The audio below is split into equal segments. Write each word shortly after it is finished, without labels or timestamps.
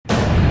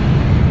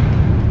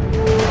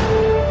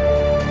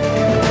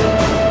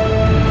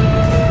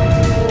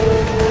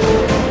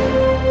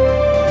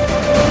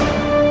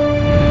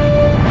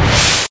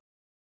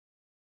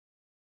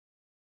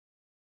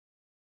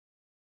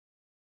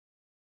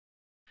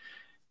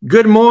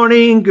Good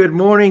morning. Good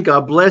morning.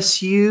 God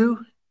bless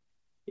you.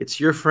 It's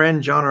your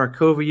friend, John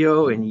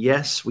Arcovio. And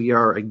yes, we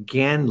are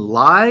again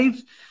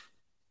live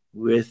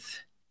with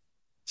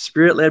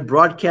Spirit-led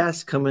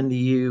broadcast coming to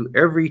you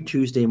every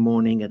Tuesday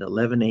morning at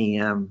 11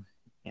 a.m.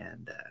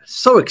 And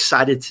so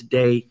excited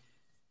today.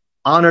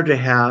 Honored to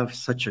have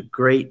such a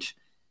great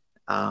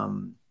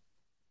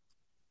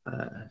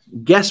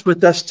guest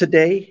with us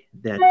today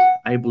that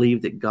I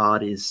believe that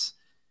God is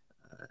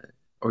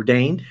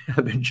ordained.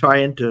 I've been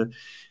trying to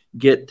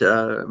get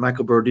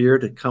Michael Brodeur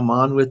to come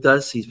on with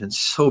us. He's been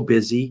so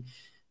busy.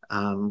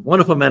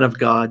 Wonderful man of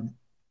God.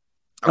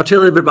 I'll tell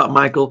you a little bit about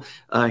Michael.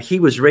 He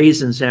was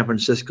raised in San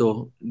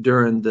Francisco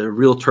during the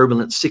real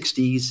turbulent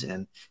 60s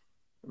and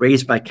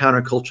raised by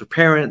counterculture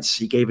parents.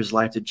 He gave his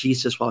life to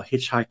Jesus while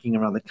hitchhiking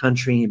around the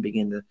country and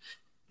began to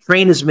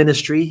train his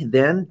ministry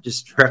then,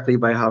 just directly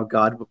by how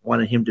God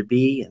wanted him to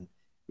be, and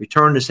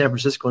returned to San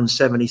Francisco in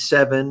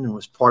 77 and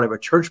was part of a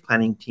church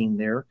planting team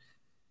there.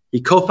 He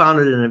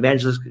co-founded an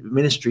evangelistic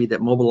ministry that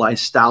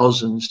mobilized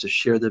thousands to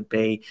share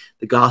the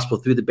gospel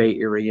through the Bay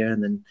Area.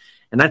 And then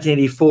in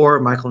 1984,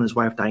 Michael and his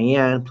wife,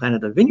 Diane,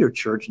 planted a vineyard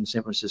church in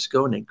San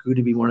Francisco, and it grew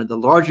to be one of the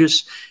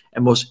largest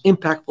and most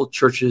impactful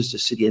churches the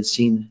city had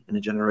seen in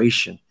a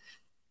generation.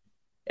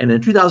 And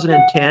in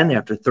 2010,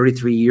 after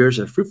 33 years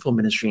of fruitful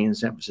ministry in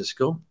San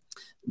Francisco,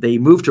 they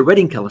moved to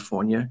Redding,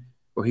 California,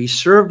 where he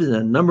served in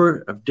a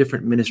number of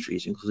different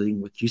ministries, including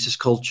with Jesus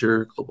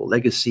Culture, Global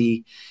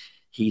Legacy.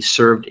 He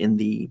served in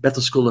the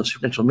Bethel School of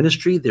Supernatural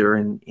Ministry there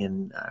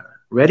in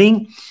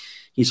Redding.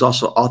 He's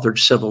also authored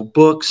several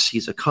books.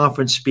 He's a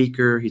conference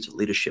speaker. He's a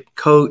leadership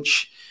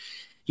coach.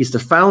 He's the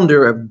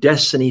founder of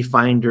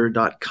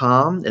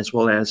DestinyFinder.com as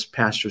well as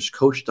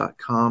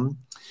PastorsCoach.com.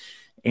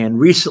 And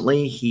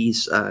recently,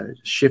 he's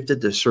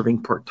shifted to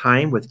serving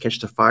part-time with Catch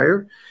the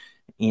Fire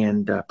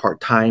and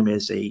part-time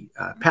as a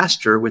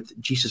pastor with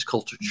Jesus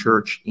Culture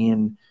Church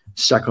in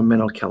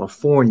Sacramento,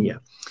 California.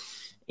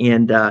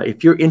 And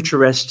if you're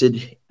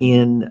interested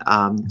in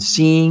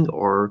seeing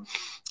or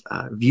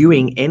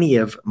viewing any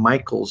of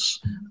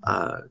Michael's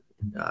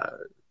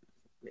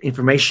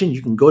information,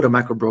 you can go to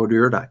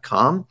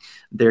michaelbrodeur.com.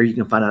 There you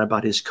can find out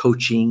about his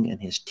coaching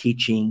and his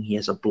teaching. He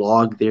has a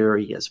blog there.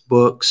 He has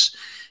books.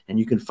 And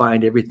you can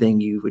find everything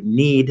you would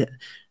need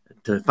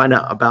to find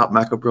out about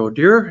Michael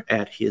Brodeur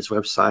at his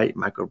website,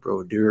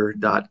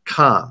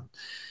 michaelbrodeur.com.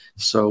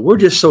 So we're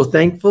just so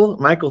thankful.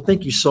 Michael,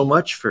 thank you so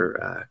much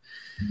for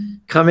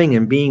coming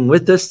and being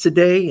with us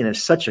today. And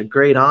it's such a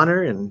great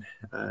honor. And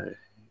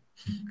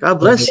God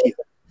bless you.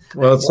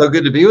 Well, it's so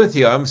good to be with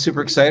you. I'm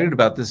super excited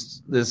about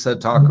this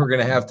talk we're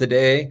going to have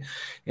today.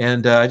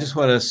 And I just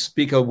want to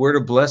speak a word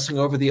of blessing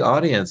over the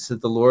audience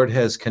that the Lord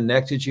has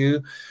connected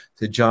you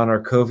to John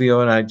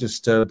Arcovio. And I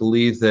just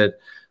believe that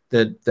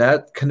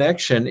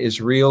connection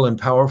is real and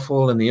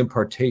powerful, and the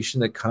impartation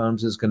that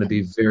comes is going to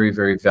be very,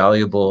 very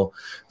valuable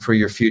for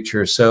your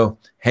future. So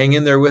hang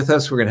in there with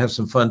us. We're going to have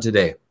some fun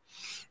today.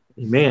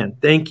 Amen.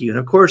 Thank you. And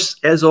of course,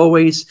 as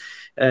always,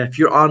 if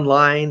you're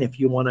online, if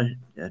you want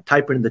to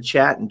type it in the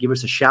chat and give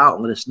us a shout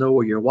and let us know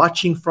where you're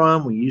watching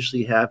from. We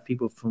usually have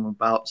people from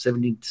about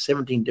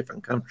 17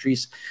 different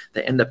countries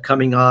that end up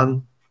coming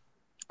on.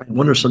 I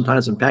wonder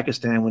sometimes in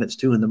Pakistan when it's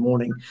 2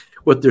 a.m,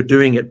 what they're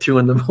doing at 2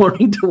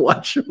 a.m. to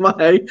watch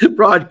my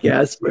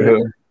broadcast.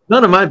 But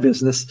none of my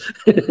business.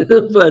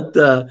 But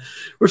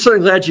we're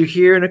certainly glad you're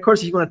here. And of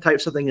course, if you want to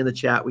type something in the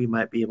chat, we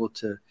might be able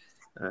to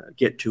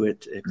get to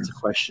it if it's a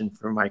question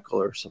for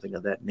Michael or something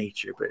of that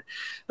nature. But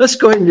let's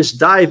go ahead and just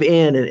dive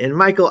in. And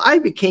Michael, I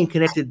became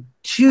connected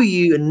to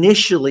you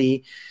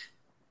initially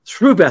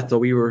through Bethel.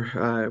 We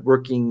were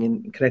working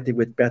and connected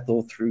with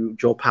Bethel through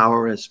Joel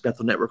Power as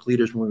Bethel Network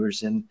leaders when we were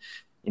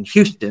in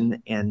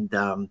Houston.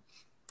 And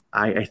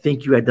I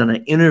think you had done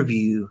an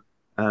interview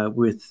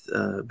with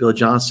Bill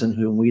Johnson,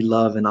 whom we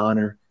love and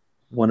honor,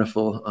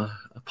 wonderful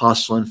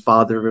apostle and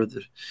father of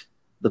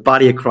the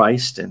body of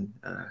Christ. And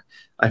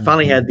I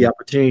finally had the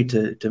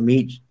opportunity to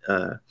meet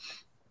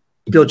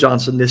Bill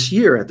Johnson this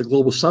year at the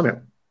Global Summit.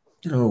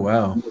 Oh,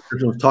 wow.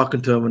 I was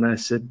talking to him and I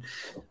said,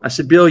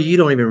 Bill, you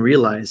don't even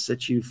realize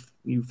that you've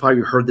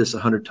probably heard this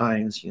 100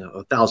 times,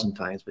 1,000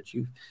 times, but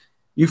you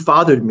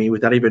fathered me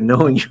without even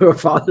knowing you were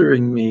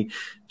fathering me,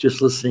 just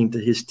listening to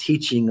his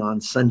teaching on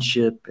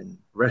sonship and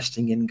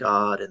resting in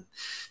God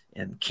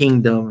and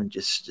kingdom and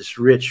just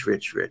rich.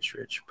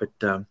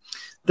 But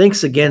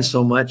thanks again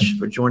so much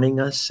for joining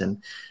us.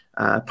 And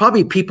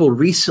probably people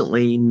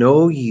recently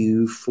know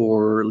you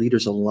for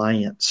Leaders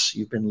Alliance.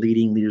 You've been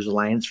leading Leaders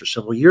Alliance for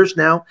several years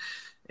now,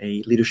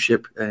 a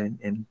leadership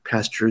and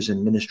pastors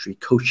and ministry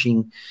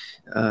coaching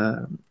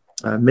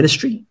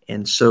ministry.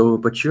 And so,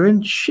 but you're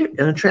in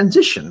a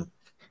transition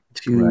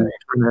to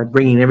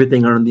bringing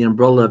everything under the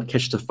umbrella of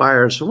Catch the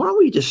Fire. So why don't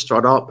we just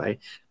start out by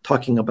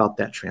talking about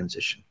that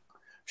transition?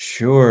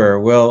 Sure.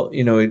 Well,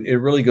 it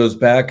really goes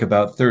back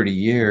about 30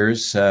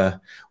 years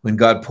when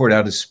God poured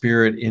out his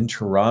spirit in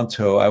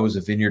Toronto. I was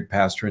a vineyard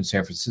pastor in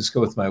San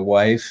Francisco with my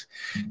wife,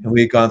 and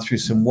we had gone through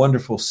some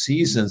wonderful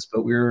seasons,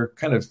 but we were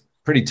kind of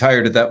pretty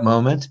tired at that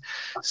moment.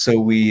 So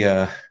we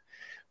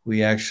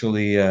we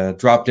actually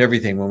dropped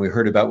everything when we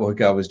heard about what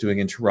God was doing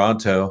in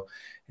Toronto.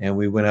 And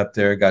we went up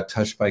there, got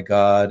touched by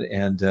God,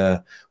 and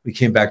we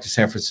came back to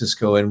San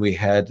Francisco, and we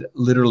had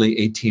literally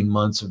 18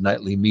 months of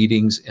nightly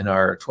meetings in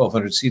our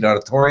 1,200-seat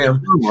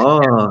auditorium. Come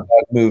on. And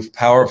God moved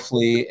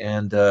powerfully,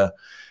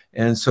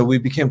 and so we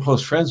became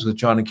close friends with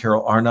John and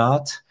Carol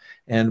Arnott,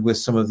 and with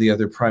some of the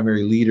other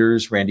primary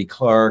leaders, Randy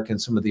Clark,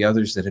 and some of the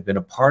others that had been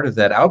a part of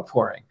that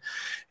outpouring.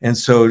 And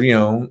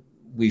so,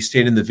 we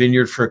stayed in the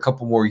vineyard for a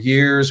couple more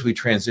years. We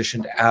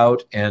transitioned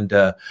out and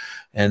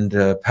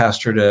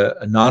pastored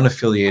a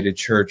non-affiliated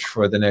church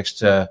for the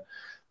next,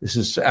 this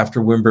is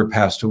after Wimber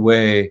passed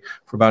away,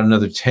 for about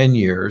another 10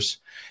 years.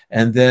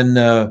 And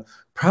then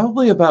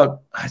probably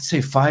about, I'd say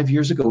 5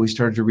 years ago, we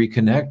started to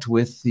reconnect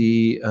with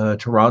the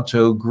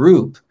Toronto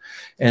group.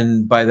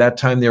 And by that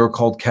time, they were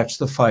called Catch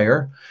the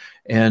Fire.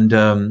 And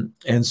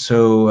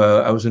so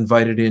I was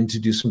invited in to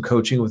do some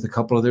coaching with a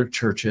couple of their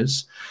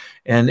churches,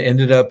 and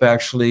ended up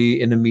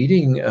actually in a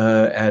meeting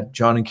at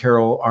John and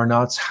Carol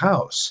Arnott's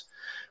house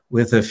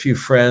with a few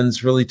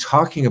friends, really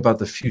talking about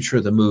the future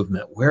of the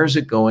movement. Where is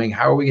it going?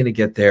 How are we going to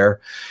get there?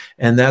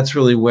 And that's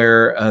really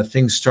where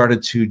things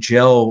started to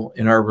gel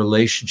in our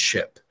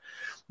relationship.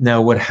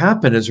 Now, what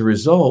happened as a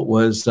result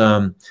was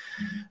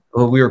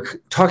we were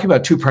talking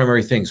about two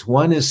primary things.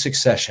 One is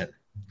succession,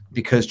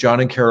 because John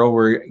and Carol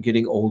were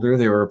getting older.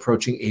 They were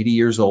approaching 80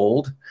 years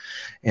old.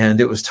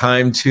 And it was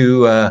time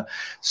to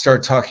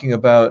start talking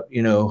about,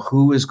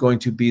 who is going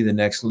to be the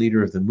next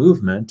leader of the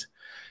movement.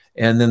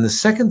 And then the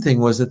second thing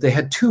was that they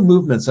had two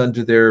movements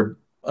under their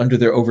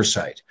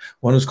oversight.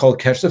 One was called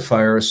Catch the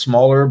Fire, a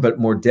smaller but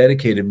more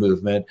dedicated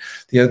movement.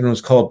 The other one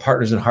was called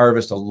Partners in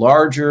Harvest, a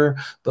larger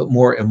but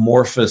more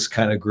amorphous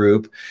kind of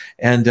group.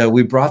 And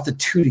we brought the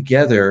two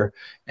together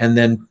and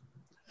then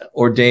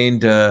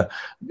ordained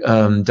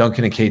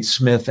Duncan and Kate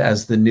Smith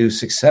as the new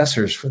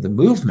successors for the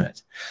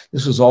movement.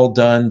 This was all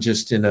done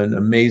just in an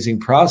amazing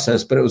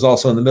process, but it was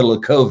also in the middle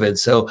of COVID.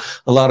 So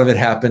a lot of it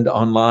happened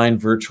online,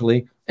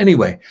 virtually.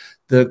 Anyway,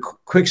 the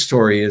quick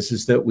story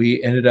is that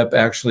we ended up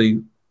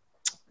actually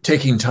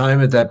taking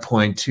time at that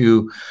point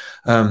to,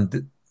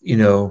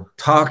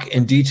 talk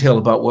in detail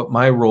about what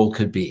my role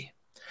could be.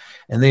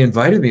 And they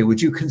invited me,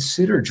 would you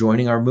consider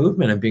joining our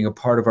movement and being a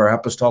part of our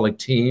apostolic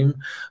team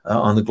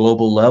on the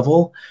global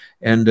level?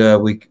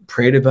 And we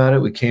prayed about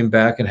it. We came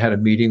back and had a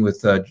meeting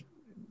with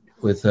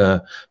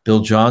Bill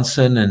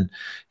Johnson, and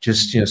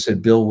just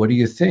said, Bill, what do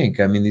you think?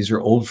 I mean, these are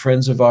old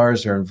friends of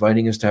ours. They're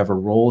inviting us to have a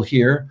role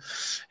here.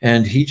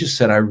 And he just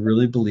said, I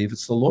really believe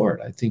it's the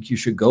Lord. I think you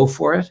should go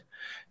for it.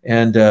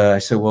 And I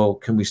said, well,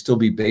 can we still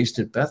be based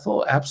at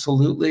Bethel?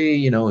 Absolutely.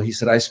 He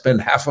said, I spend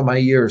half of my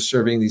year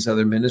serving these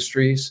other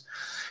ministries.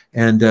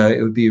 And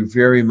it would be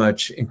very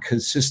much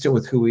inconsistent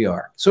with who we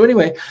are. So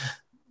anyway,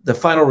 the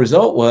final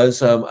result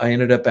was I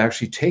ended up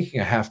actually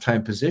taking a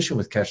half-time position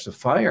with Catch the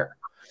Fire.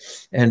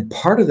 And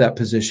part of that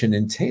position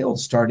entailed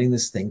starting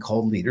this thing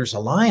called Leaders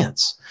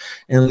Alliance.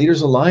 And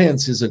Leaders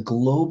Alliance is a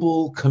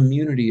global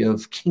community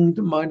of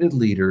kingdom-minded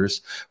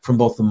leaders from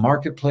both the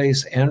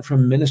marketplace and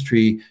from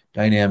ministry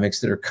dynamics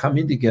that are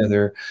coming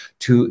together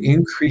to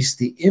increase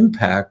the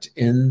impact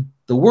in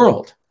the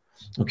world.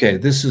 Okay,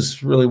 this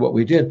is really what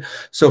we did.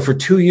 So for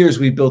 2 years,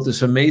 we built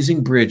this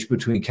amazing bridge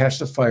between Catch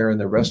the Fire and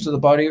the rest of the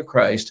body of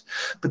Christ.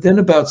 But then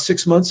about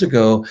 6 months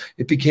ago,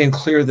 it became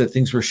clear that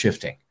things were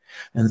shifting.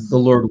 And the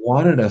Lord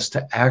wanted us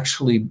to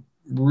actually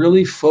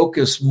really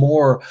focus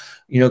more,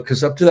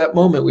 because up to that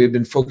moment, we had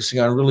been focusing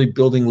on really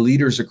building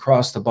leaders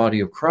across the body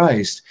of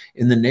Christ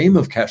in the name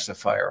of Catch the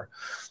Fire.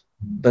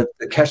 But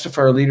the Catch the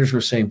Fire leaders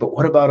were saying, but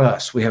what about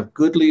us? We have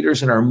good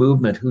leaders in our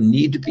movement who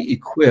need to be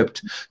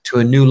equipped to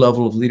a new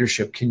level of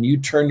leadership. Can you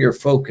turn your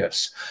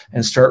focus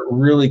and start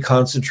really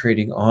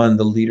concentrating on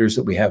the leaders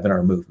that we have in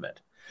our movement?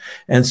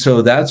 And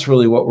so that's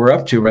really what we're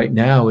up to right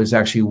now, is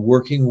actually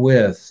working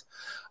with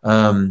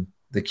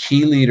the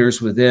key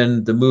leaders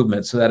within the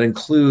movement. So that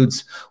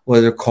includes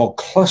what are called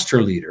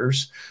cluster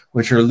leaders,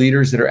 which are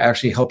leaders that are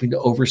actually helping to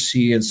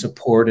oversee and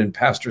support and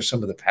pastor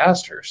some of the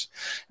pastors.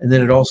 And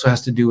then it also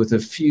has to do with a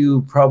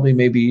few, probably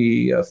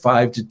maybe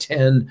 5 to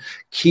 10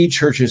 key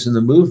churches in the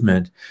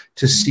movement,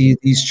 to see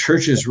these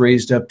churches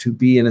raised up to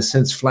be, in a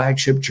sense,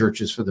 flagship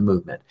churches for the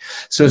movement.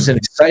 So it's an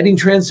exciting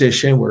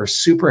transition. We're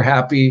super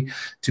happy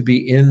to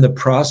be in the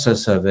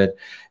process of it.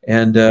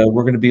 And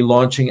we're going to be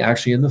launching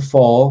actually in the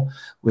fall,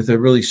 with a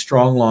really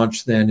strong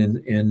launch then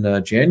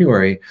in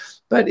January.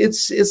 But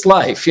it's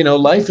life.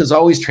 Life is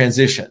always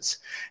transitions.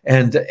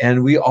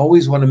 And we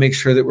always want to make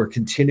sure that we're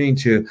continuing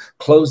to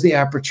close the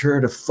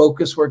aperture, to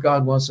focus where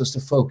God wants us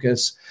to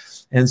focus.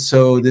 And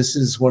so this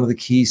is one of the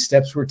key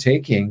steps we're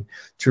taking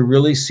to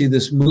really see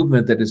this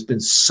movement that has been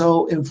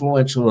so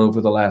influential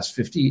over the last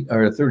 50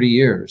 or 30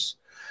 years,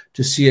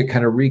 to see it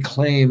kind of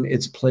reclaim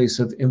its place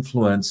of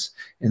influence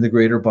in the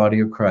greater body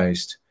of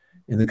Christ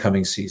in the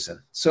coming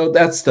season. So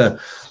that's the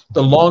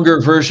longer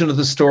version of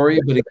the story,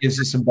 but it gives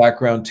you some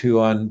background too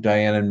on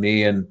Diane and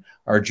me and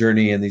our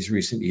journey in these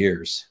recent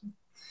years.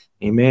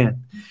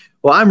 Amen.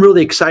 Well, I'm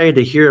really excited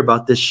to hear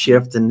about this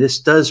shift, and this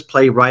does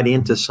play right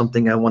into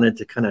something I wanted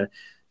to kind of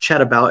chat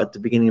about at the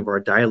beginning of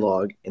our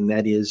dialogue, and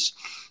that is,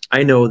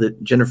 I know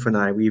that Jennifer and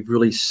I, we've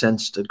really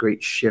sensed a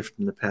great shift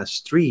in the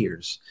past 3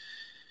 years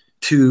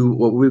to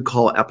what we would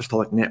call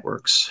apostolic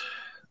networks,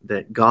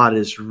 that God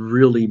is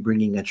really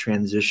bringing a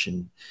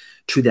transition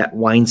to that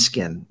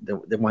wineskin.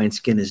 The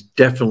wineskin is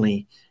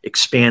definitely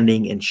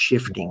expanding and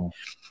shifting.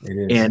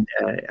 It is. And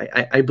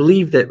I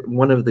believe that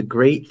one of the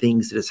great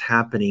things that is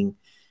happening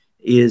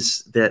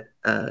is that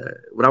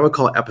what I would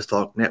call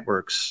apostolic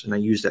networks, and I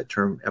use that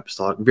term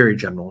apostolic, very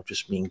general,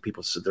 just meaning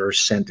people that are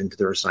sent into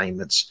their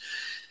assignments,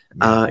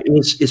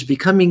 is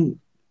becoming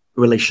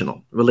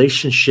relational.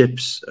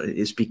 Relationships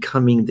is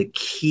becoming the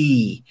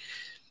key.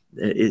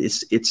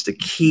 It's the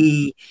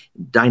key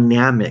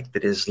dynamic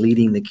that is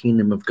leading the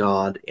kingdom of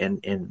God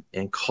and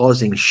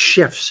causing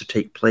shifts to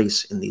take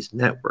place in these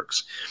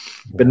networks,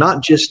 but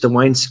not just the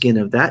wineskin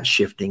of that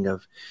shifting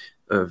of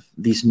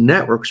these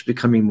networks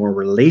becoming more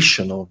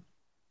relational,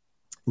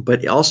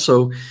 but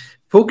also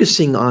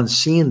focusing on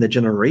seeing the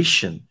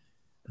generation,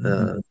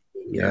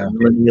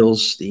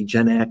 millennials, the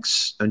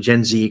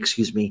Gen Z,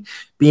 excuse me,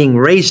 being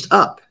raised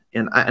up,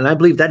 and I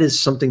believe that is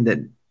something that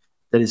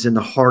is in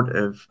the heart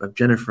of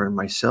Jennifer and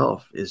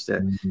myself, is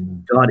that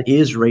God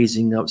is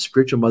raising up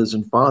spiritual mothers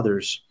and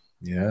fathers,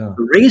 to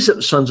raise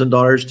up sons and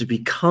daughters to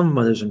become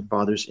mothers and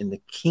fathers in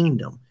the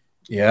kingdom.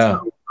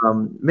 So,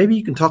 maybe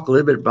you can talk a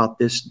little bit about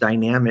this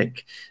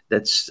dynamic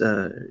that's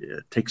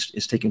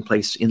taking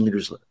place in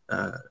Leaders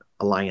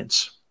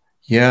Alliance.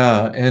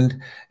 Yeah,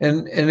 and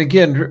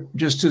again,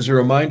 just as a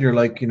reminder,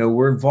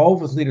 we're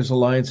involved with Leaders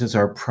Alliance as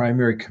our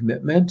primary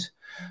commitment.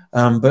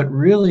 But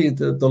really,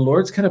 the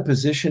Lord's kind of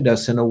positioned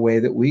us in a way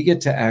that we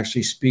get to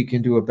actually speak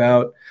into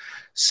about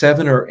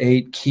 7 or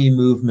 8 key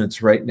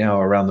movements right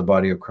now around the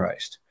body of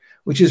Christ,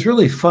 which is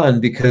really fun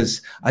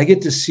because I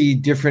get to see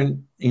different,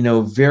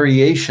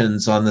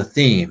 variations on the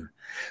theme.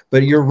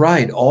 But you're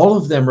right, all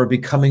of them are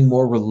becoming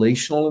more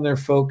relational in their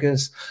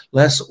focus,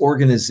 less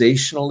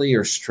organizationally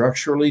or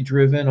structurally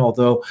driven,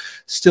 although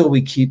still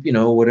we keep,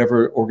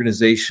 whatever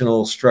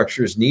organizational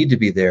structures need to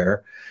be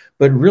there.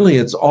 But really,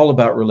 it's all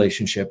about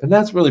relationship. And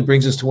that really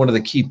brings us to one of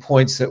the key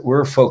points that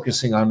we're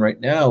focusing on right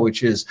now,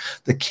 which is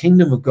the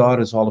kingdom of God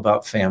is all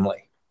about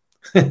family.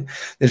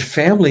 That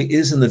family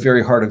is in the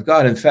very heart of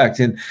God. In fact,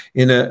 in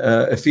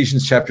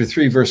Ephesians chapter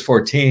 3, verse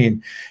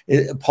 14,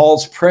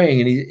 Paul's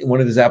praying in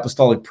one of his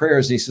apostolic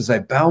prayers, and he says, I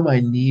bow my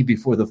knee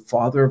before the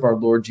Father of our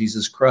Lord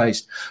Jesus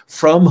Christ,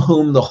 from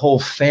whom the whole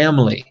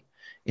family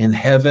in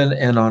heaven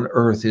and on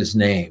earth is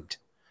named.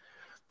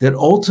 That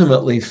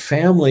ultimately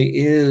family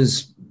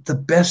is the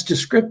best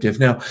descriptive.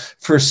 Now,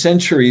 for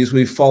centuries,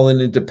 we've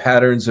fallen into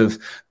patterns of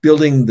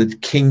building the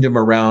kingdom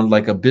around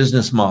like a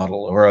business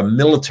model or a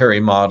military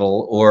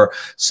model or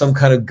some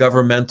kind of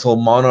governmental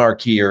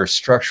monarchy or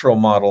structural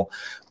model.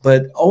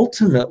 But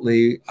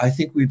ultimately, I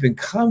think we've been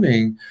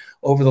coming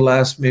over the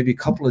last maybe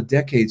couple of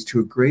decades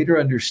to a greater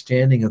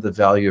understanding of the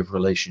value of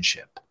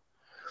relationship.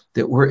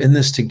 That we're in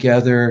this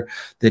together,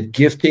 that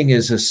gifting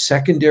is a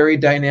secondary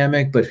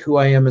dynamic, but who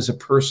I am as a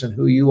person,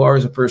 who you are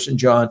as a person,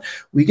 John,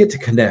 we get to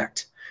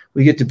connect.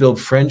 We get to build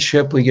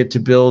friendship. We get to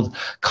build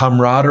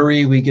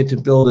camaraderie. We get to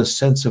build a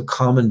sense of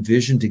common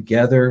vision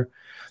together.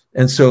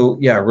 And so,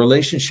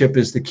 relationship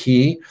is the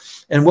key.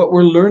 And what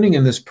we're learning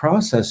in this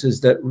process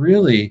is that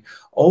really,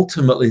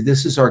 ultimately,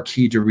 this is our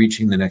key to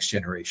reaching the next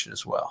generation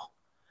as well.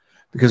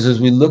 Because as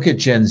we look at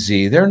Gen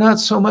Z, they're not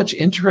so much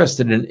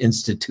interested in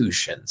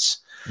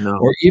institutions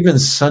or even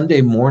Sunday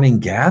morning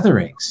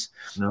gatherings.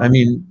 No. I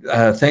mean,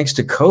 thanks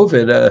to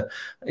COVID,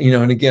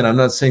 and again, I'm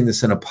not saying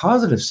this in a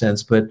positive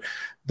sense, but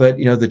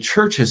the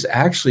church has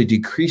actually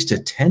decreased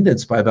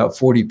attendance by about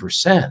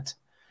 40%.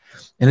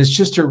 And it's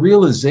just a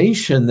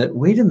realization that,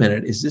 wait a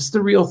minute, is this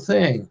the real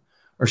thing?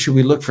 Or should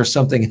we look for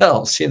something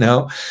else,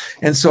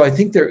 And so I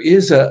think there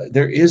is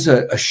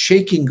a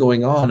shaking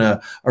going on,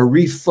 a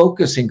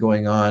refocusing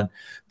going on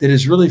that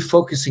is really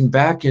focusing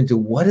back into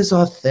what is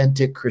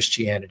authentic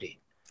Christianity.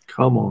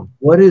 Come on.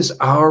 What is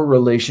our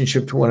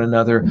relationship to one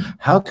another?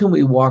 How can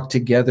we walk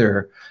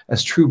together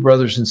as true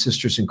brothers and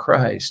sisters in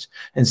Christ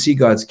and see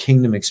God's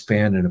kingdom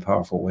expand in a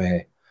powerful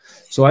way?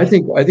 So I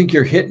think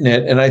you're hitting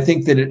it. And I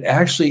think that it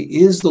actually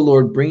is the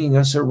Lord bringing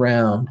us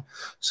around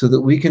so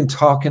that we can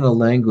talk in a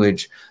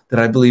language that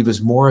I believe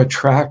is more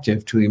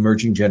attractive to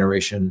emerging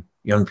generation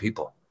young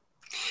people.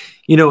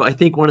 I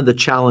think one of the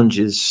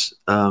challenges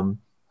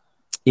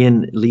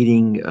in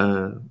leading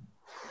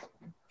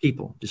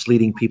people, just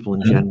leading people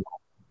in general,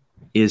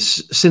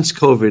 is since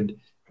COVID,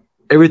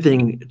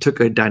 everything took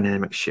a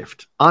dynamic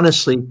shift.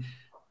 Honestly,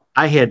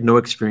 I had no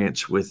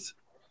experience with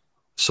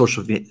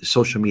social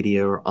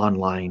media or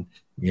online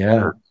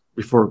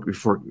before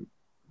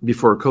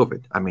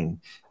COVID. I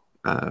mean,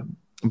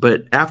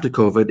 but after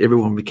COVID,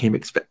 everyone became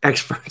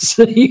experts.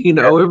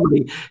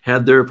 Everybody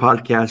had their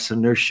podcasts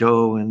and their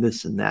show and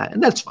this and that,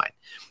 and that's fine.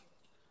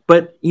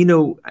 But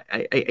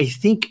I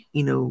think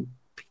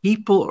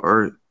people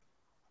are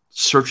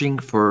searching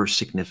for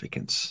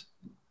significance.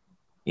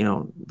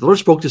 The Lord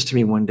spoke this to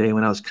me one day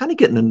when I was kind of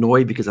getting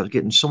annoyed because I was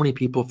getting so many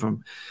people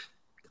from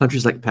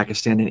countries like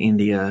Pakistan and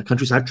India,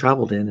 countries I've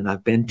traveled in and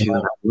I've been to,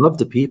 and I love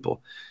the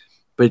people.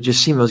 But it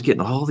just seemed I was getting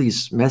all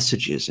these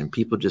messages and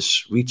people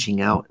just reaching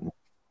out.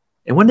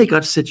 And one day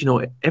God said,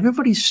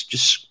 everybody's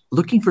just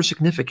looking for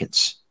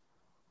significance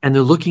and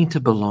they're looking to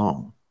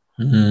belong.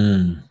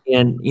 Mm.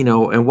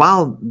 And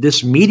while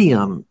this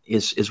medium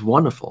is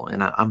wonderful,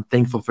 and I'm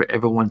thankful for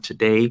everyone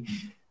today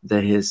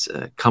that has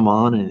come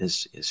on and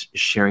is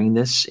sharing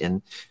this,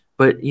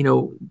 but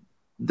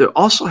there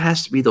also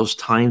has to be those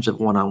times of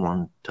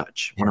one-on-one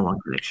touch, one-on-one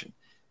connection.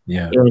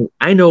 Yeah. And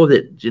I know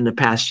that in the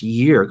past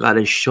year, God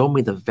has shown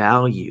me the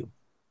value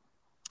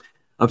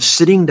of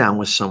sitting down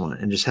with someone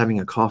and just having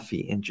a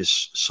coffee and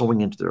just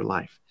sowing into their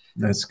life.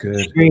 That's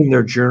good. Hearing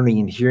their journey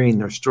and hearing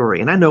their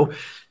story. And I know,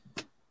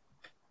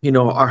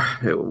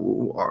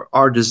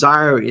 our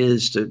desire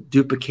is to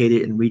duplicate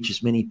it and reach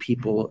as many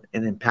people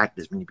and impact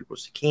as many people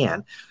as we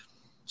can.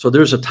 So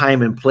there's a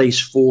time and place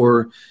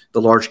for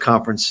the large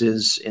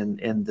conferences and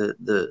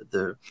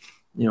the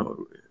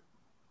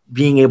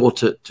being able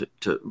to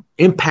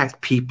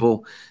impact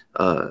people,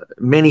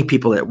 many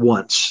people at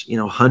once,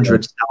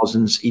 hundreds,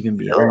 thousands, even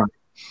beyond.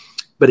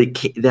 But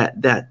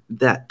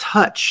that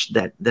touch,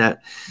 that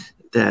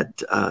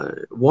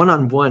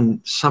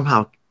one-on-one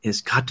somehow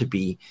has got to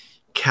be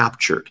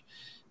captured,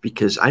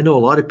 because I know a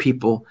lot of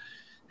people,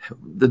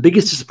 the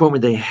biggest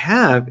disappointment they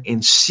have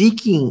in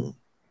seeking,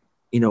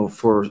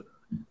 for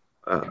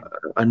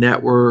a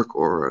network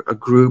or a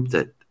group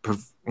that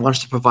wants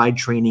to provide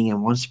training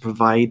and wants to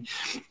provide,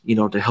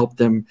 to help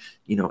them,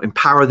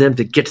 empower them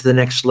to get to the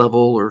next level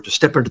or to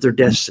step into their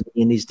destiny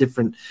in these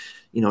different,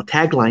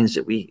 taglines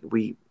that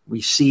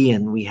we see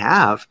and we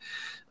have.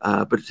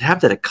 But to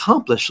have that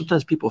accomplished,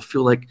 sometimes people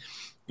feel like,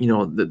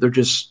 that they're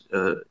just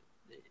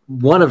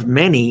one of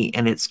many,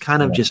 and it's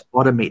kind of just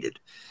automated.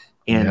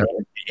 And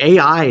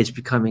AI is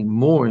becoming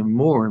more and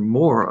more and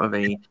more of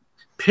a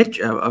pitch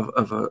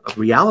of a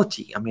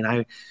reality. I mean,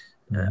 I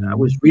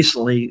was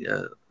recently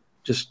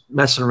just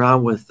messing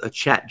around with a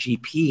chat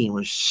GP and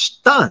was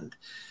stunned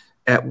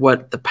at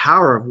what the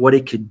power of what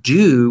it could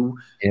do,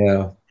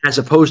 as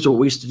opposed to what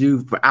we used to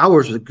do for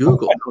hours with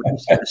Google.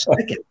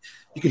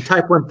 You can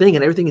type one thing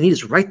and everything you need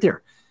is right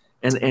there.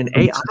 And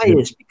AI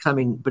is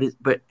becoming,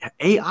 but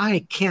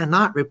AI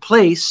cannot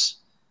replace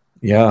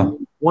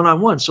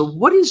one-on-one. So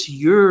what is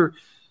your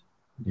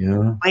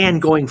plan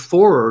going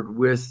forward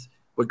with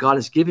what God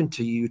has given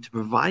to you to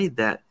provide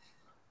that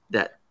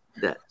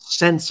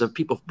sense of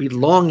people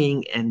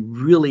belonging and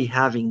really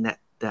having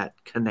that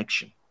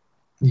connection?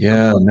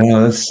 Yeah,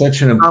 no, that's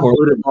such an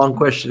important long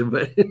question,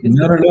 but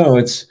no,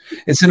 it's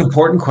an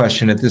important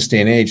question at this day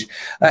and age.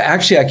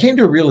 Actually, I came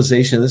to a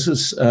realization. This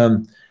was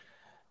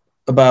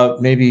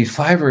about maybe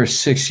 5 or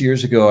 6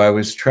 years ago. I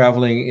was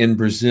traveling in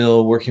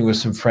Brazil, working with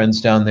some friends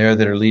down there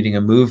that are leading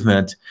a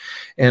movement,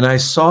 and I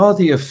saw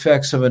the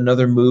effects of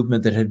another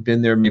movement that had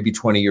been there maybe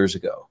 20 years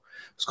ago.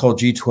 It's called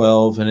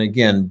G12. And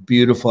again,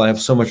 beautiful. I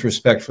have so much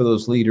respect for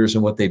those leaders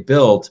and what they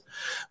built.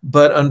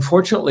 But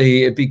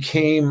unfortunately, it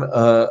became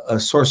a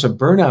source of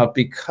burnout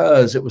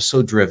because it was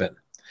so driven.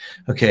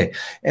 Okay.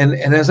 And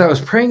as I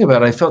was praying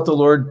about it, I felt the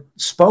Lord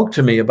spoke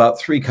to me about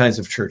 3 kinds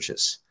of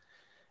churches.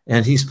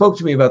 And he spoke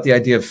to me about the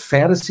idea of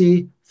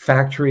fantasy,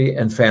 factory,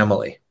 and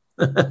family.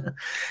 I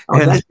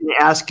was actually going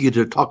to ask you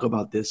to talk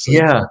about this. So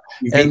yeah.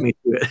 You beat me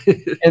to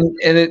it. and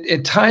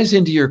it ties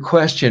into your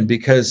question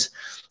because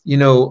a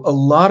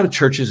lot of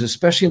churches,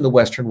 especially in the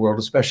Western world,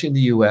 especially in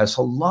the US,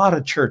 a lot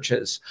of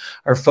churches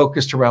are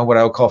focused around what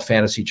I would call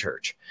fantasy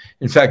church.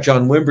 In fact,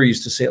 John Wimber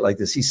used to say it like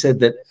this. He said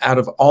that out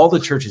of all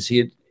the churches,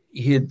 he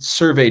had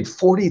surveyed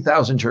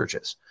 40,000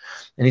 churches.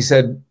 And he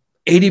said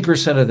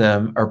 80% of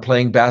them are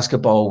playing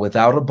basketball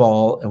without a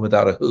ball and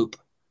without a hoop.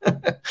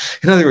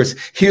 In other words,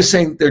 he was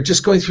saying they're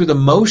just going through the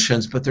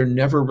motions, but they're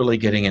never really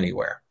getting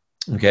anywhere.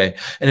 Okay.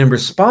 And in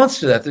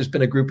response to that, there's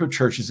been a group of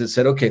churches that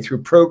said, okay,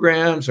 through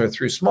programs or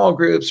through small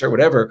groups or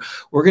whatever,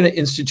 we're going to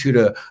institute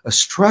a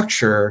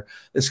structure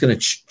that's going to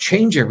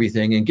change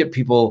everything and get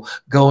people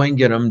going,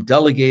 get them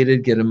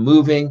delegated, get them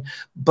moving.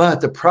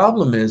 But the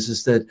problem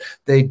is that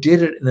they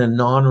did it in a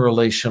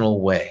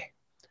non-relational way.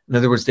 In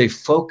other words, they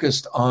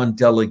focused on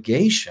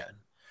delegation,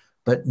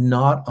 but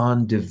not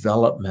on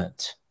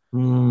development.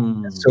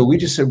 So we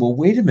just said, well,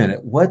 wait a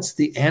minute. What's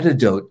the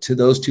antidote to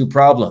those 2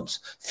 problems?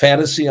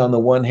 Fantasy on the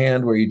one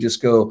hand, where you just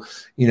go,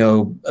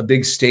 a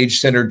big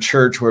stage-centered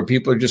church where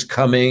people are just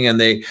coming and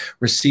they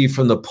receive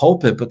from the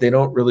pulpit, but they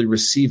don't really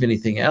receive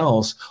anything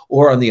else.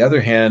 Or on the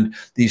other hand,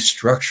 these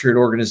structured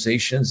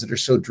organizations that are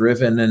so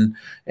driven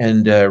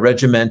and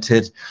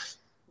regimented.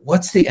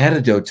 What's the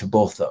antidote to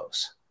both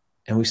those?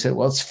 And we said,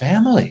 well, it's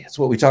family. It's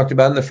what we talked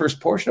about in the first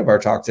portion of our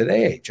talk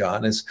today,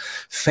 John, is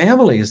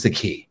family is the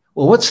key.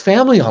 Well, what's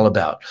family all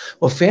about?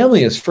 Well,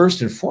 family is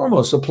first and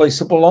foremost a place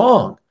to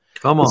belong.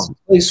 Come It's on.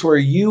 a place where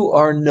you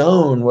are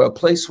known, a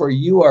place where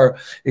you are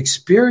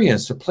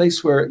experienced, a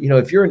place where,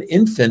 if you're an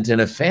infant in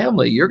a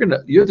family, you're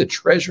the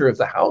treasure of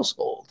the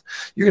household.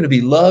 You're going to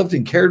be loved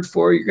and cared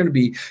for. You're going to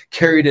be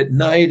carried at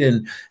night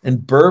and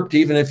burped,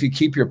 even if you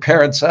keep your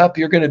parents up.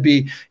 You're going to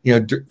be,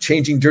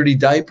 changing dirty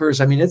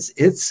diapers. I mean,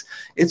 it's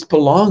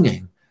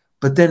belonging.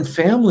 But then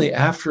family,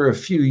 after a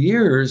few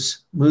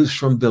years, moves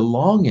from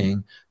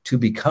belonging to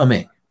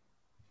becoming.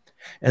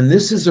 And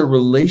this is a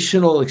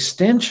relational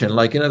extension.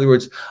 Like, in other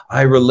words,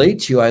 I relate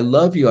to you, I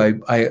love you,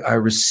 I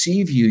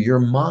receive you, you're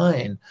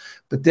mine.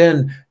 But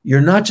then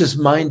you're not just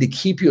mine to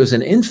keep you as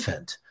an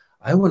infant.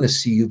 I want to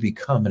see you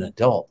become an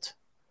adult.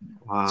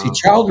 Wow. See,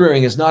 child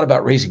rearing is not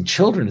about raising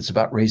children, it's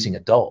about raising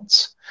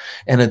adults.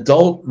 And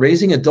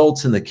raising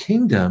adults in the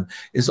kingdom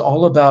is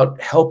all about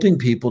helping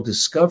people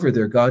discover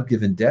their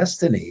God-given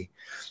destiny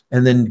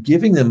and then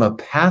giving them a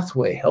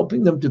pathway,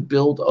 helping them to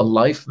build a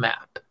life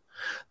map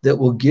that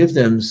will give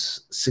them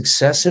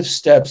successive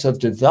steps of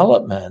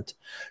development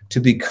to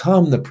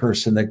become the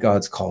person that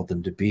God's called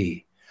them to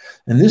be.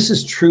 And this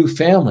is true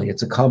family.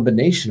 It's a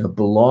combination of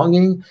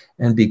belonging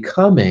and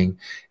becoming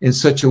in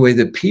such a way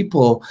that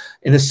people,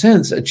 in a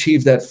sense,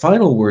 achieve that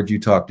final word you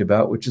talked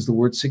about, which is the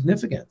word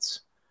significance.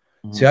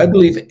 Mm-hmm. See, I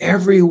believe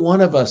every one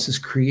of us is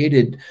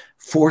created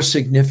for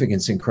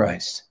significance in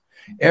Christ.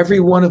 Every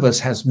one of us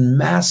has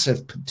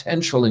massive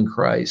potential in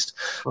Christ,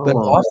 but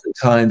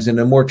oftentimes in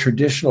a more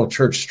traditional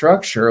church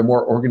structure, a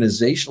more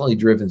organizationally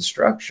driven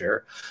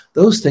structure,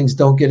 those things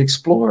don't get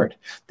explored.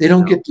 They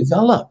don't get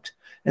developed.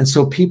 And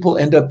so people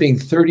end up being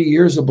 30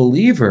 years a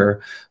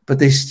believer, but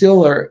they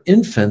still are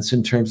infants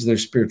in terms of their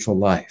spiritual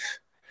life.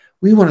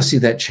 We want to see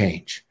that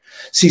change.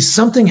 See,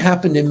 something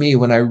happened to me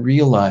when I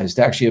realized,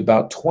 actually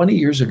about 20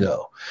 years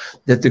ago,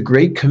 that the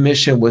Great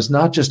Commission was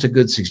not just a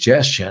good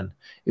suggestion,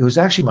 it was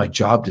actually my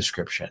job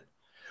description.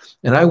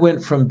 And I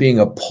went from being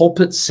a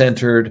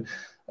pulpit-centered,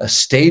 a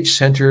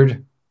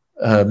stage-centered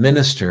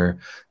minister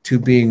to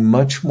being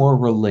much more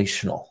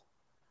relational.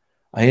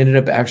 I ended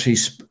up actually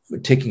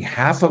taking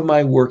half of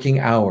my working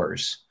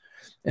hours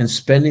and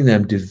spending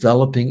them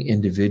developing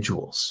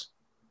individuals,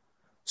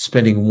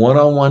 spending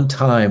one-on-one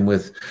time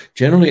with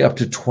generally up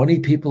to 20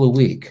 people a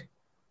week,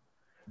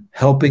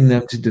 helping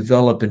them to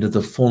develop into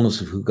the fullness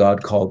of who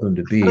God called them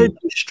to be. How did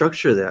you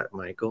structure that,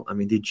 Michael? I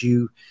mean, did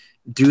you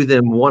do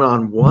them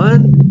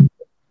one-on-one?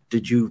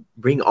 Did you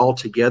bring all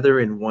together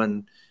in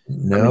one?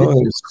 No,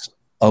 it's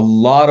a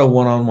lot of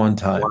one-on-one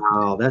time.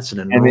 Wow, that's an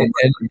enormous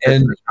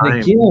and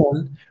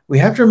again, we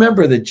have to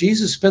remember that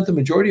Jesus spent the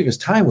majority of his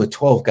time with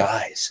 12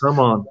 guys. Come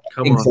on.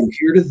 From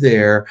here to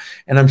there.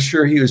 And I'm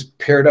sure he was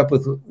paired up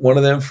with one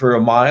of them for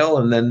a mile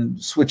and then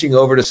switching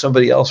over to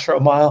somebody else for a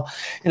mile.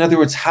 In other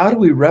words, how do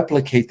we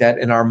replicate that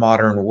in our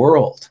modern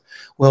world?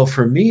 Well,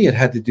 for me, it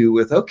had to do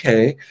with,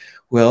 okay,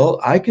 well,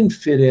 I can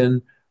fit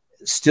in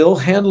still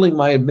handling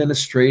my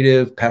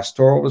administrative,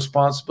 pastoral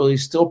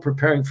responsibilities, still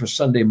preparing for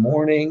Sunday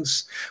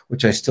mornings,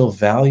 which I still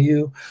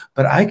value,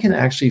 but I can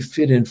actually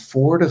fit in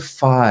 4 to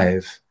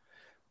 5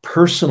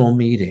 personal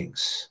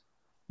meetings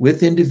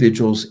with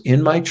individuals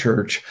in my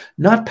church,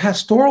 not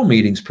pastoral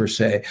meetings per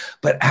se,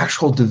 but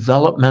actual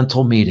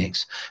developmental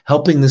meetings,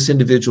 helping this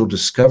individual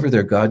discover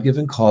their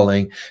God-given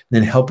calling,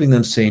 then helping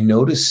them say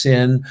no to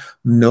sin,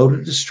 no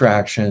to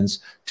distractions,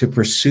 to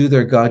pursue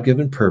their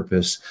God-given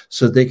purpose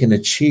so they can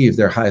achieve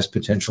their highest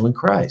potential in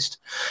Christ.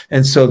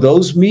 And so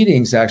those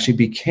meetings actually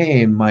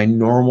became my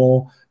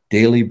normal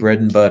daily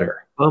bread and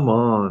butter. Come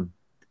on.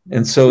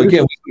 And so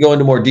again, we can go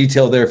into more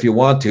detail there if you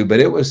want to,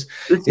 but it was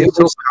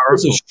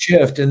a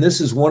shift. And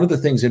this is one of the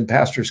things in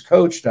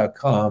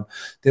pastorscoach.com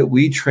that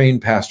we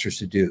train pastors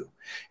to do,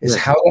 is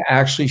how to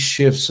actually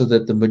shift so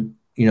that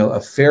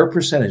a fair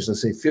percentage,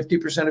 let's say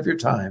 50% of your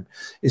time,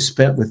 is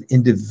spent with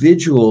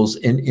individuals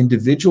in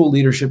individual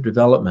leadership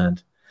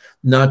development,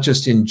 not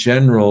just in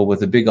general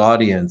with a big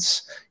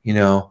audience,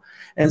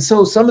 And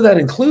so some of that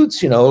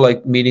includes,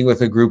 like meeting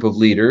with a group of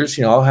leaders.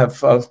 I'll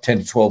have 10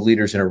 to 12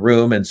 leaders in a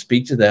room and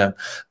speak to them,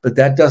 but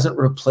that doesn't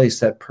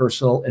replace that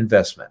personal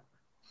investment.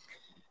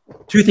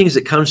 Two things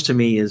that comes to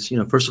me is,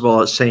 first of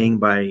all, a saying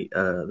by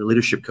the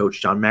leadership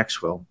coach, John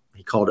Maxwell.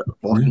 He called it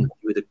walking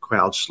through the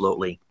crowd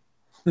slowly.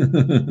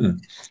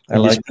 I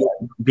like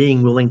that.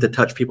 Being willing to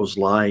touch people's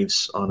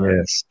lives on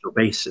a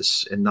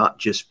basis and not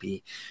just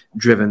be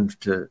driven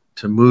to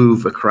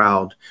move a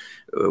crowd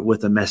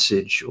with a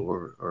message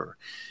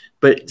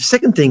But the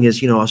second thing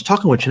is, I was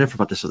talking with Jennifer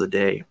about this the other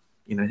day,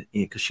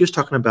 because she was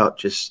talking about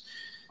just,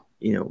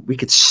 we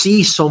could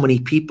see so many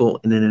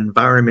people in an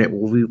environment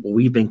where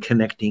we've been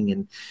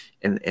connecting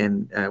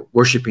and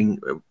worshiping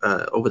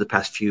over the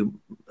past few,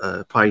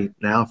 probably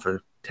now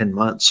for 10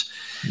 months.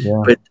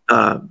 Yeah. But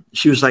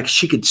she was like,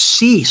 she could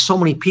see so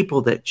many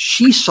people that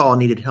she saw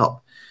needed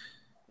help.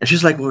 And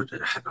she's like, well,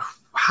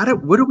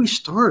 where do we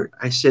start?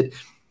 I said,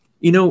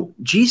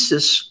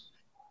 Jesus,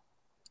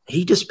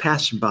 he just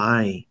passed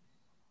by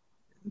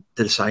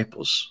the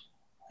disciples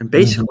and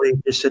basically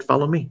just said,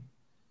 follow me.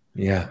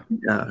 Yeah.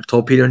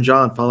 Told Peter and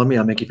John, follow me,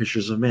 I'll make you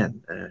fishers of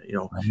men.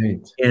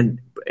 Right. And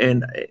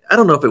I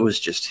don't know if it was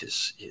just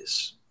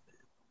his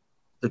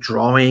the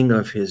drawing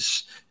of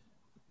his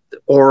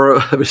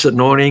aura, of his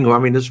anointing, or I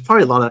mean, there's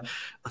probably a lot of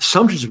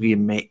assumptions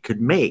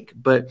could make.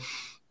 But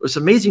what's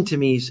amazing to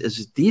me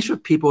is these were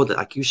people that,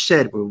 like you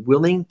said, were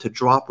willing to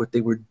drop what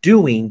they were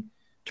doing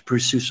to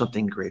pursue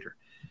something greater.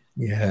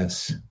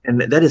 Yes.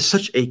 And that is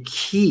such a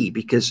key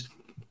because,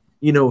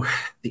 you know,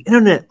 the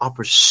internet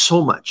offers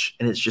so much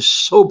and it's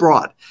just so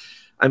broad.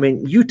 I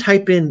mean, you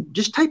type in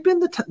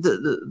the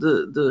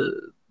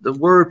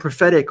word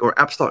prophetic or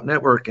apostolic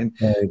network, and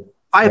Right.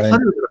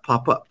 500 will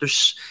pop up.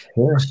 There's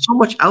Sure. so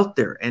much out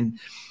there, and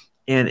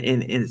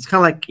it's kind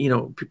of like, you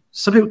know,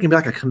 some people can be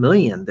like a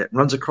chameleon that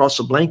runs across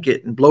a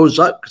blanket and blows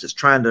up because it's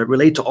trying to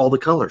relate to all the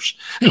colors,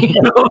 you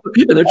know,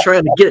 and they're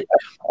trying to get it.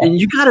 And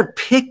you got to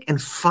pick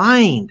and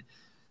find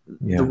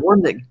the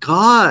one that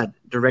God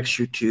directs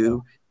you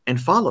to and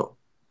follow,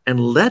 and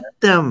let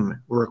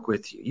them work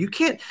with you.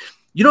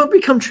 You don't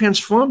become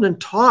transformed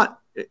and taught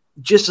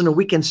just in a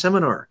weekend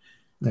seminar.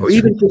 That's or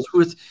even just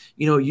with,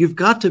 you know, you've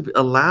got to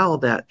allow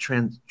that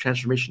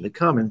transformation to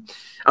come. And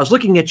I was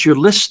looking at your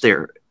list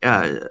there,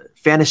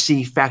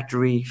 fantasy,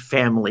 factory,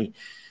 family.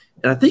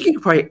 And I think you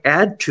could probably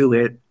add to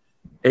it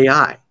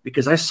AI,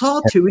 because I saw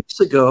 2 weeks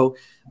ago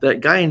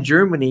that guy in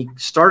Germany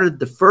started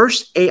the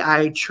first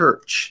AI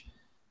church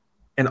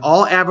and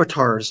all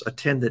avatars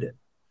attended it.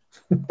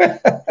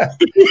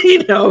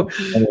 You know,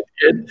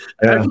 and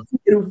I'm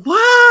thinking,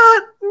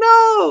 what?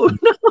 No,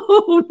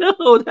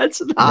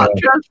 that's not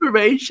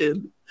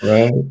transformation.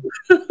 Right.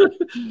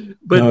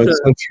 But no, it's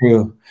so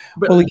true.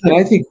 Well, again,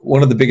 I think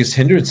one of the biggest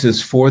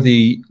hindrances for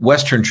the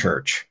Western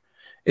church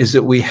is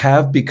that we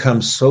have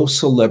become so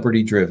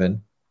celebrity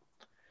driven.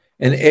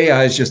 And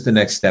AI is just the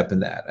next step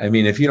in that. I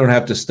mean, if you don't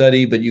have to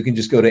study, but you can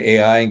just go to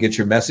AI and get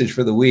your message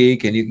for the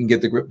week, and you can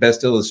get the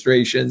best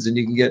illustrations, and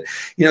you can get,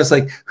 you know, it's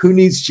like, who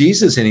needs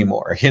Jesus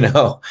anymore? You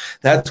know,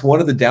 that's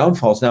one of the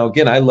downfalls. Now,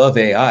 again, I love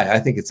AI. I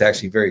think it's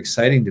actually very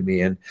exciting to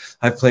me, and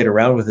I've played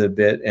around with it a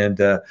bit, and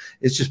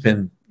it's just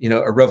been, you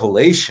know, a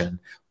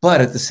revelation.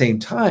 But at the same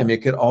time,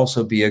 it could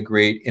also be a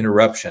great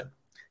interruption.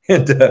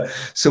 And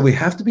so we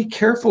have to be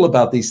careful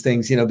about these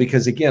things, you know,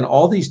 because again,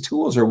 all these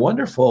tools are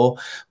wonderful,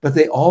 but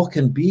they all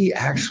can be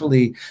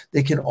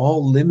they can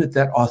all limit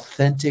that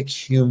authentic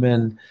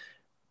human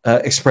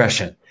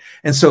expression.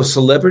 And so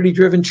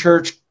celebrity-driven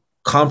church,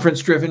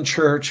 conference-driven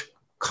church,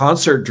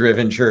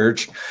 concert-driven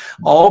church,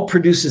 all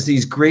produces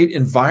these great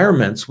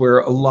environments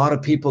where a lot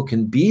of people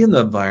can be in the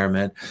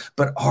environment,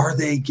 but are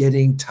they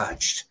getting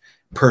touched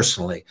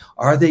personally?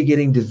 Are they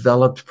getting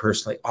developed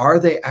personally? Are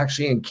they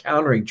actually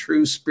encountering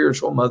true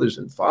spiritual mothers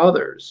and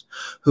fathers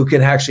who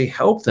can actually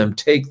help them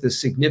take the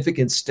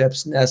significant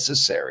steps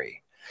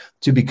necessary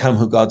to become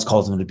who God's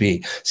called them to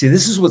be? See,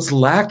 this is what's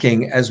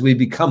lacking as we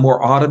become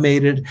more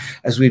automated,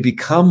 as we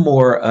become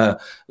more,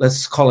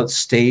 let's call it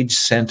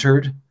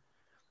stage-centered.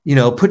 You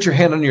know, put your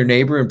hand on your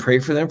neighbor and pray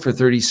for them for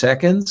 30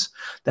 seconds.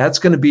 That's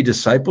going to be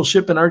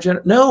discipleship in our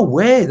generation. No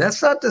way.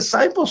 That's not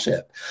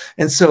discipleship.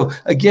 And so,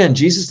 again,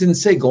 Jesus didn't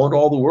say go into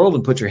all the world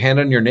and put your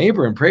hand on your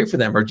neighbor and pray for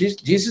them. Or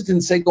Jesus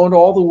didn't say go into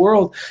all the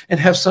world and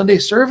have Sunday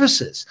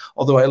services,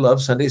 although I love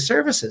Sunday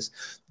services.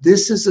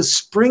 This is a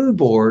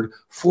springboard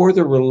for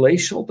the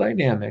relational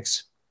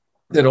dynamics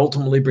that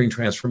ultimately bring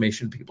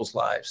transformation in people's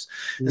lives.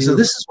 And so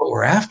this is what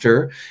we're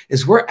after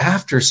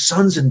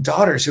sons and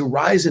daughters who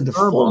rise into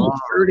full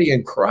maturity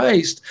in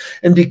Christ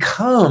and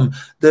become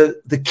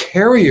the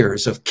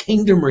carriers of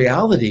kingdom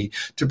reality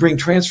to bring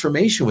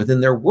transformation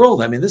within their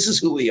world. I mean, this is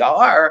who we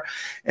are.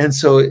 And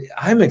so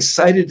I'm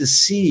excited to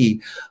see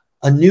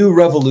a new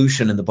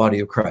revolution in the body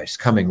of Christ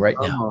coming right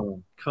now.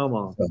 Come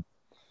on.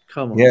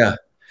 Yeah.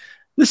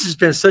 This has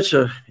been such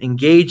an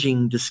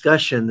engaging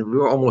discussion.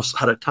 We're almost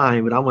out of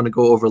time, but I want to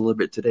go over a little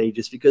bit today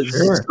just because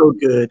it's so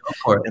good.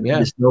 And I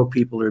just know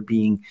people are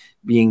being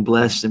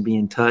blessed and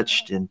being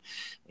touched.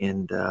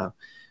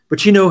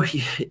 But, you know,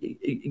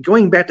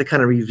 going back to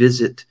kind of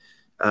revisit,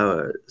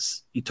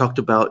 you talked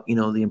about, you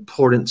know, the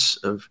importance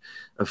of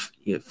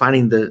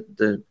finding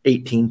the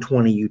 18,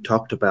 20 you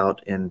talked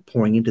about and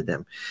pouring into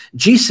them.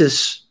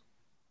 Jesus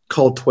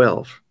called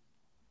 12.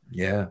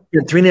 Yeah. He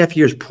had 3.5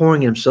 years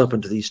pouring himself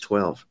into these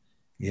 12.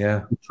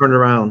 Yeah. Turn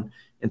around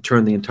and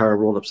turn the entire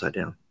world upside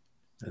down.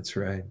 That's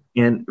right.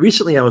 And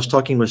recently I was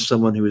talking with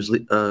someone who was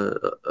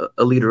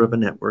a leader of a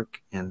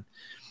network, and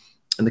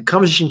the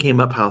conversation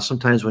came up how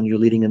sometimes when you're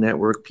leading a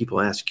network,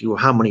 people ask you, well,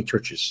 how many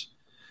churches?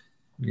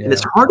 Yeah. And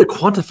it's hard to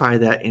quantify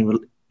that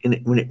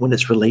when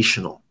it's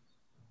relational.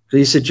 So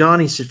he said, John,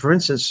 he said, for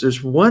instance,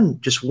 there's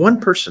just one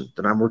person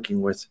that I'm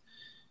working with,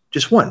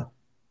 just one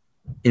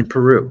in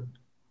Peru,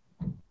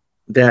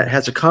 that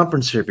has a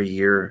conference every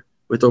year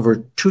with over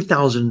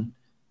 2,000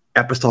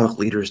 apostolic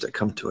leaders that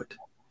come to it.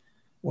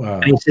 Wow.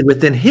 And he said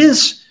within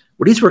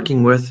what he's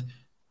working with,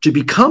 to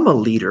become a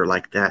leader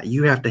like that,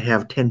 you have to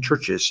have 10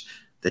 churches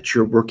that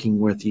you're working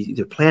with,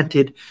 either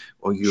planted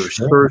or you're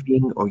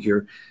serving or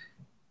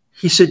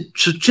he said,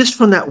 so just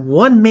from that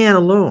one man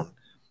alone,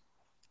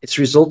 it's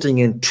resulting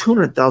in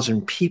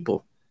 200,000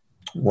 people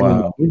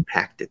being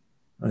impacted.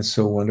 That's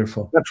so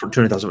wonderful. Not for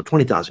 200,000, but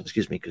 20,000,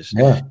 excuse me, because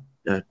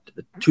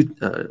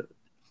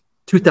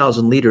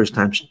 2,000 liters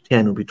times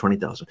 10 would be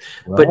 20,000.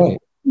 But at Right.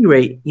 any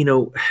rate,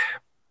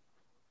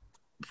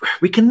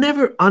 we can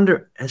never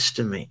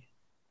underestimate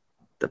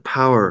the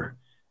power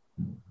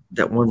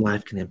that one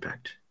life can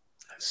impact.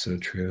 That's so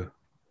true.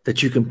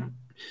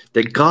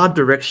 That God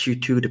directs you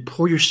to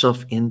pour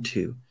yourself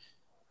into.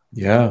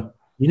 Yeah.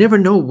 You never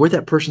know where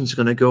that person's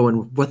going to go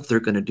and what they're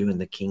going to do in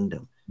the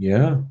kingdom.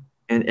 Yeah.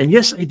 And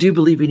yes, I do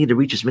believe we need to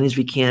reach as many as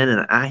we can.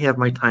 And I have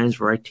my times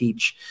where I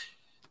teach,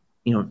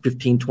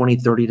 15, 20,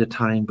 30 at a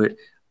time. But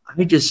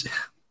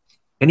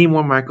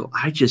anymore, Michael,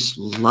 I just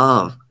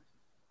love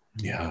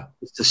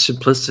the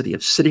simplicity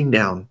of sitting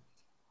down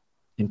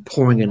and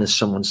pouring into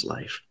someone's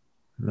life.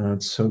 No,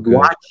 it's so good.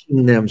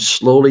 Watching them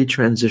slowly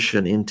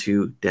transition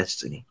into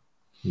destiny.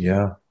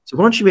 Yeah. So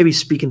why don't you maybe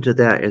speak into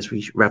that as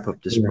we wrap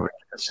up this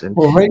podcast?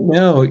 Well, right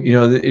now,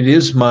 it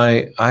is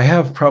I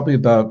have probably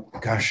about,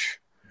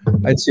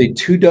 I'd say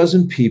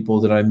 24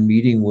 people that I'm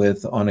meeting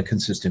with on a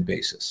consistent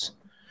basis,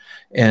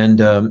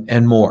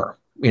 and more,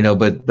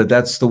 but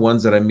that's the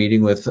ones that I'm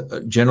meeting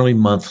with generally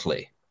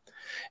monthly.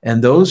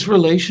 And those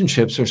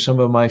relationships are some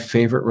of my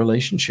favorite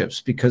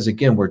relationships because,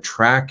 again, we're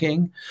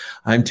tracking.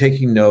 I'm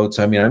taking notes.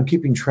 I mean, I'm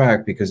keeping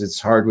track because it's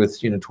hard with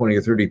 20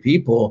 or 30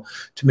 people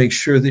to make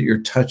sure that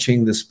you're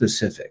touching the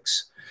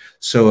specifics.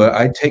 So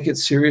I take it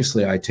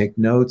seriously. I take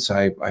notes.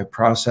 I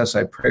process.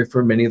 I pray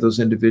for many of those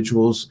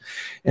individuals.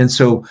 And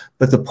so,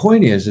 but the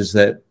point is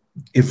that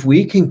if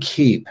we can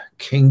keep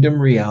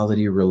kingdom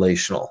reality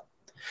relational,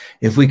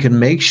 if we can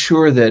make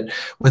sure that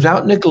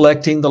without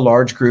neglecting the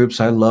large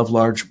groups, I love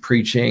large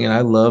preaching and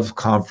I love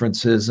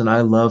conferences and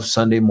I love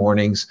Sunday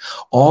mornings,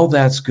 all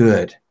that's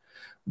good,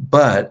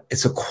 but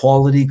it's a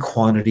quality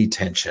quantity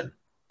tension.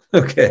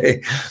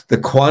 Okay. The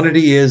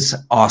quantity is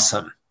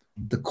awesome.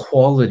 The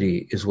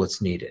quality is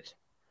what's needed.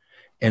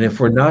 And if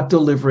we're not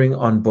delivering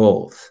on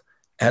both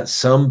at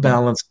some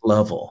balanced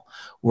level,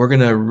 we're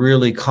going to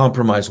really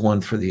compromise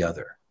one for the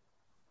other.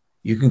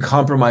 You can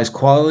compromise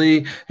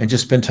quality and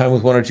just spend time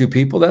with one or two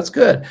people. That's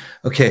good.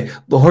 Okay.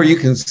 Or you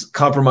can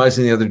compromise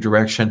in the other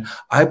direction.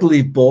 I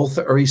believe both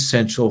are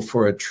essential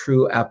for a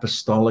true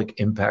apostolic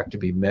impact to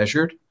be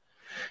measured.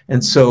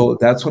 And so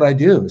that's what I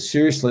do.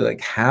 Seriously, like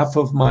half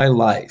of my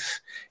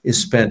life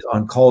is spent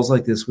on calls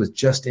like this with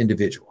just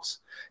individuals,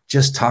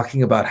 just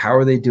talking about how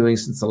are they doing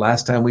since the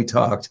last time we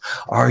talked?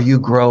 Are you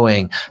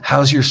growing?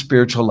 How's your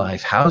spiritual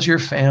life? How's your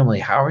family?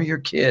 How are your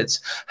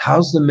kids?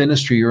 How's the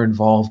ministry you're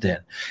involved in?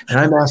 And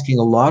I'm asking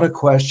a lot of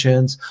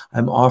questions.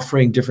 I'm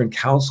offering different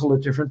counsel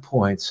at different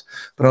points.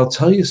 But I'll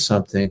tell you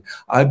something.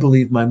 I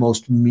believe my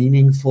most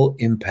meaningful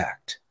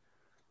impact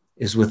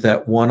is with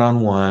that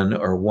one-on-one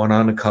or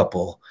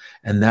one-on-a-couple,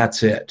 and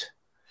that's it.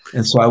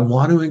 And so I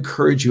want to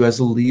encourage you as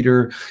a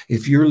leader,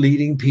 if you're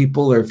leading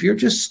people or if you're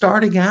just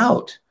starting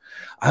out,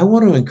 I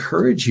want to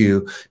encourage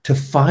you to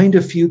find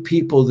a few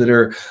people that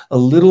are a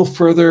little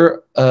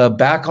further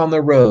back on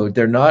the road.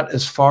 They're not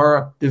as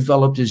far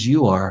developed as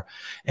you are,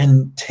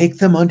 and take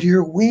them under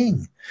your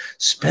wing.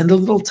 Spend a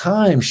little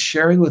time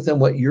sharing with them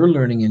what you're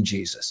learning in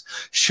Jesus.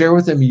 Share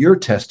with them your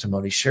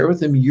testimony. Share with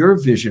them your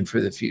vision for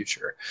the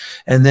future,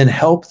 and then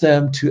help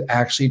them to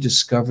actually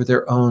discover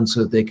their own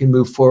so that they can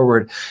move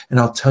forward. And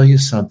I'll tell you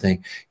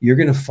something, you're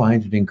going to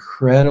find an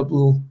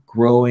incredible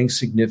growing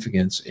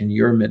significance in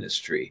your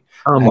ministry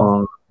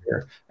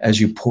as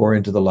you pour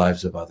into the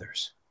lives of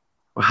others.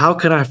 Well, how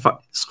can I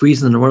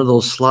squeeze into one of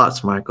those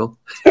slots, Michael?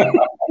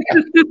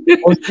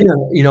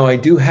 Well, I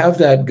do have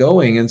that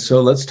going, and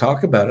so let's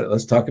talk about it.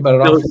 Let's talk about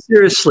it. No,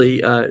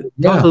 seriously, talk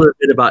a little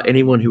bit about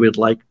anyone who would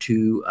like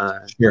to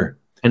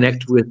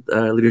connect with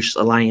Leaders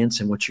Alliance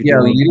and what you're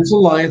doing. Leaders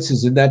Alliance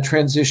is in that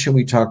transition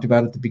we talked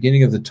about at the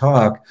beginning of the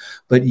talk.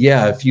 But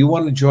if you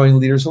want to join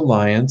Leaders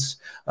Alliance,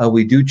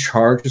 we do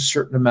charge a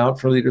certain amount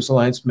for Leaders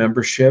Alliance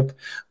membership,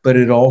 but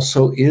it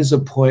also is a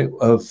point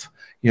of,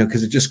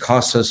 because it just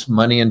costs us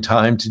money and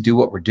time to do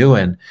what we're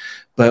doing.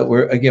 But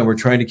we're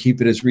trying to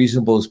keep it as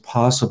reasonable as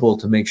possible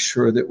to make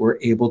sure that we're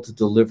able to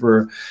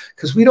deliver,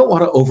 because we don't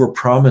want to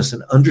overpromise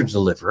and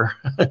underdeliver.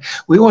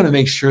 We want to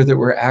make sure that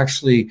we're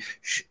actually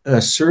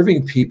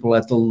serving people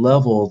at the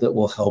level that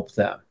will help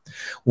them.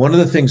 One of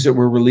the things that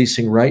we're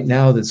releasing right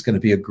now that's going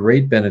to be a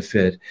great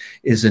benefit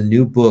is a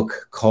new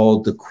book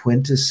called The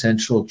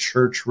Quintessential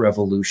Church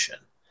Revolution.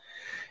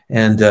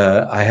 And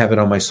I have it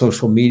on my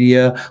social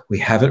media. We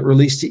haven't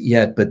released it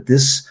yet, but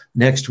this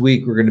next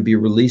week, we're going to be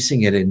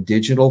releasing it in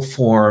digital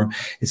form.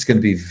 It's going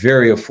to be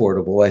very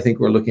affordable. I think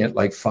we're looking at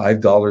like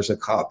 $5 a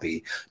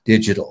copy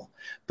digital,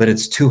 but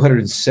it's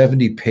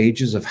 270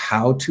 pages of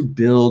how to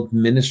build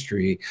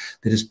ministry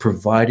that is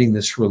providing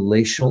this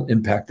relational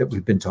impact that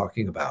we've been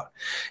talking about.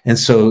 And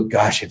so,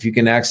 if you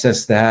can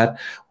access that,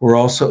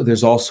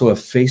 there's also a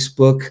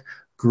Facebook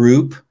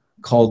group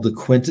called The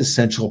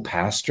Quintessential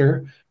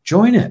Pastor.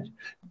 Join it.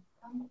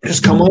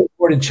 Just come on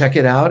board and check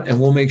it out, and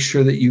we'll make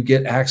sure that you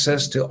get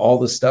access to all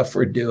the stuff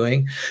we're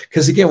doing.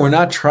 Because again, we're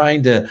not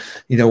trying to,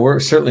 we're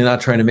certainly not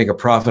trying to make a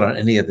profit on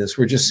any of this.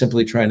 We're just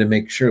simply trying to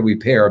make sure we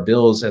pay our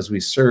bills as we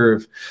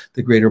serve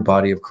the greater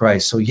body of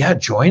Christ. So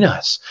join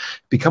us,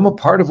 become a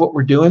part of what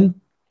we're doing.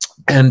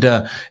 And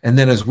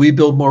then as we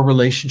build more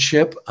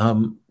relationship,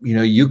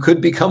 you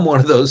could become one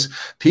of those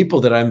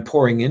people that I'm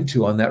pouring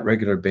into on that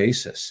regular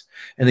basis.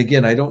 And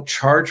again, I don't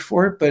charge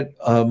for it, but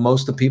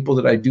most of the people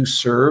that I do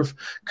serve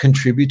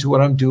contribute to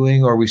what I'm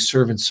doing, or we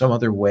serve in some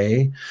other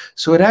way.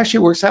 So it actually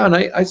works out. And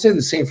I'd say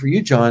the same for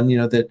you, John,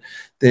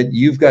 that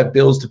you've got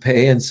bills to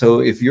pay. And so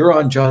if you're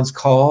on John's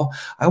call,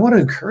 I want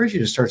to encourage you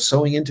to start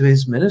sowing into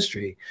his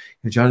ministry.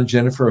 John and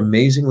Jennifer are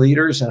amazing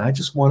leaders. And I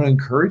just want to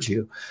encourage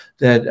you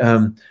that,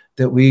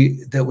 that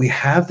we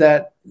have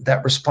that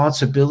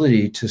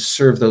responsibility to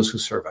serve those who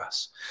serve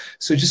us.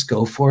 So just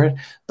go for it.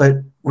 But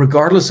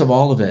regardless of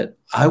all of it,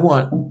 I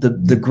want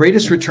the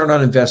greatest return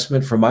on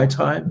investment for my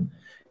time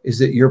is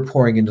that you're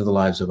pouring into the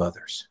lives of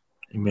others.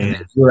 Amen. And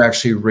that you're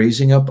actually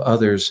raising up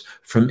others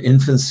from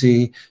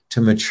infancy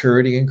to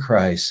maturity in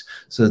Christ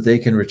so that they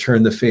can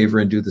return the favor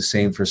and do the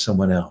same for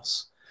someone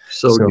else.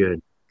 So good.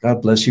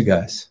 God bless you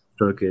guys.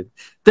 So good.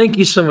 Thank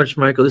you so much,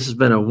 Michael. This has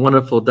been a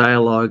wonderful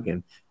dialogue,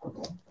 and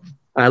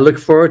I look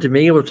forward to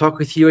being able to talk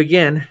with you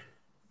again.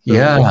 So,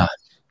 yeah.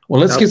 Well,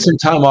 let's get some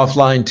time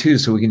offline too,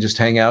 so we can just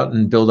hang out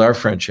and build our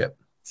friendship.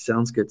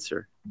 Sounds good,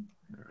 sir.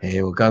 Right.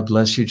 Hey, well, God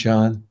bless you,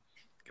 John.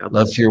 God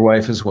bless your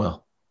wife as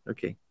well.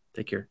 Okay.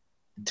 Take care.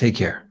 Take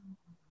care.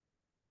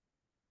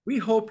 We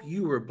hope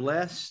you were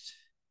blessed,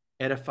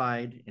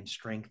 edified, and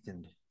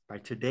strengthened by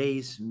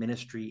today's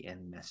ministry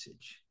and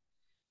message.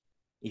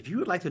 If you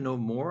would like to know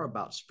more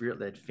about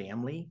Spirit-Led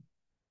Family,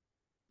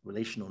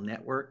 Relational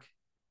Network,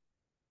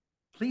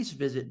 please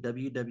visit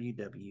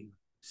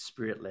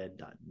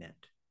www.spiritled.net.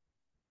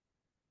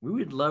 We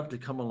would love to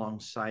come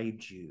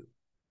alongside you,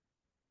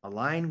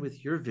 align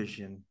with your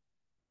vision,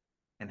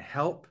 and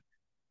help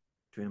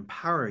to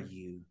empower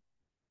you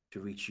to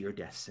reach your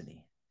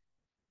destiny.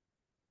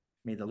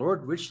 May the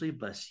Lord richly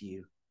bless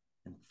you,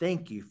 and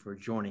thank you for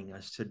joining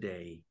us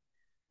today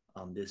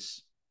on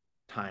this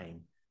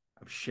time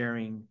of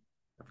sharing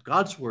of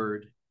God's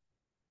Word,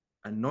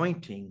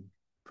 anointing,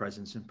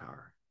 presence, and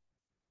power.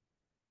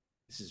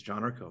 This is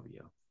John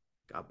Arcovio.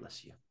 God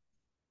bless you.